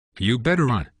You better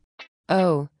run.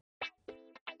 Oh.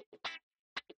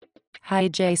 Hi,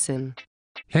 Jason.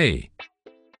 Hey.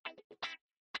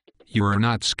 You are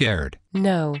not scared?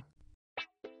 No.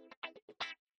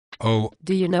 Oh.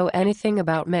 Do you know anything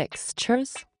about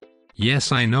mixtures?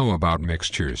 Yes, I know about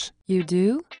mixtures. You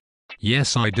do?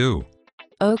 Yes, I do.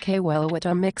 Okay, well, what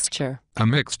are mixture? A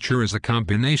mixture is a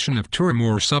combination of two or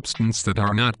more substances that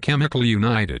are not chemically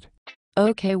united.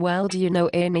 Okay, well, do you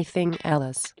know anything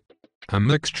else? A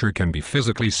mixture can be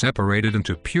physically separated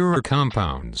into pure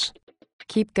compounds.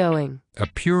 Keep going. A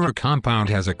pure compound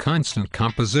has a constant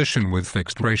composition with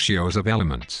fixed ratios of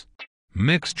elements.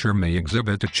 Mixture may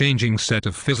exhibit a changing set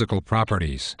of physical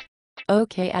properties.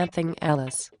 Okay, anything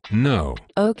else? No.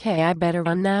 Okay, I better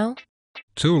run now?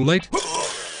 Too late.